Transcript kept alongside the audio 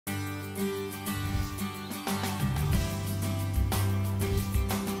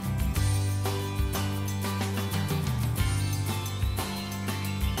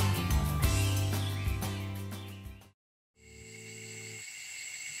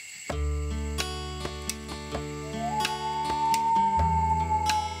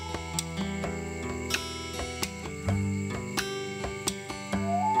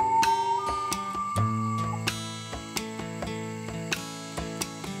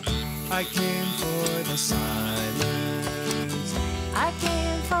I came for the silence. I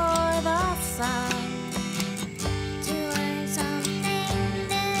came for the sun. To learn something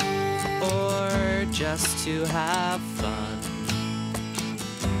new. Or just to have fun.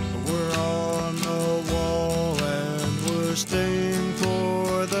 We're on the wall and we're staying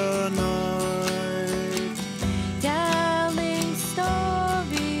for the night. Telling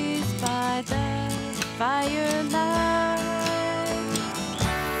stories by the firelight.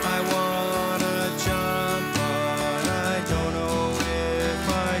 I wanna jump, but I don't know if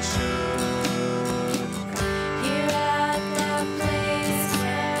I should. Here at the place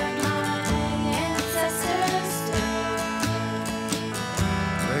where my ancestors stood.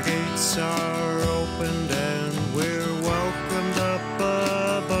 The gates are opened and we're welcomed up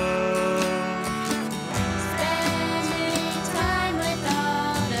above. Spending time with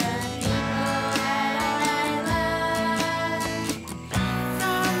all the people that I love.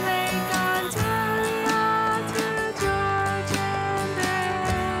 From Lake Ontario to Georgian Bay.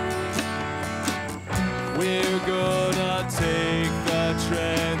 We're gonna take the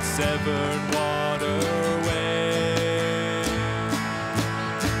Trent-Severn Waterway.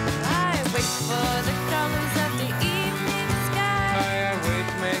 I wait for the colors of the evening sky. I wait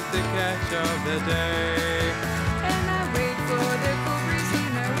to make the catch of the day. And I wait for the cool breeze in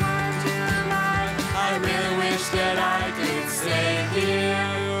the warm July. I really wish that I could stay here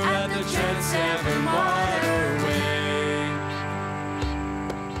at the Trent-Severn Waterway.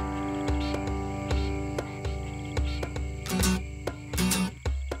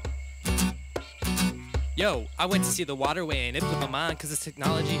 Yo, I went to see the waterway and it blew my mind, cause this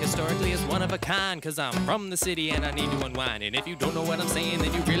technology historically is one of a kind. Cause I'm from the city and I need to unwind, and if you don't know what I'm saying,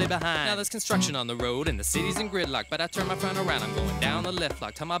 then you're really behind. Now there's construction on the road and the city's in gridlock, but I turn my front around, I'm going down the left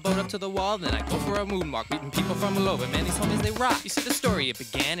block. Tie my boat up to the wall, then I go for a moonwalk, meeting people from all over. Man, these homies, they rock. You see the story, it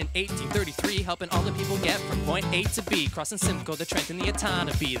began in 1833, helping all the people get from point A to B, crossing Simcoe, the Trent, and the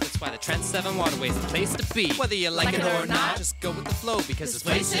Otonabee. That's why the Trent-Severn Waterway is the place to be. Whether you like it or not, just go with the flow, because this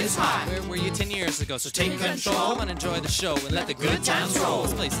place is hot. Where were you 10 years ago? So take control and enjoy the show and let the good times roll.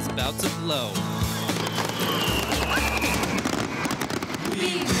 This place is about to blow.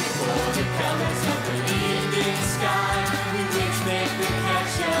 We wait for the colors of the evening sky.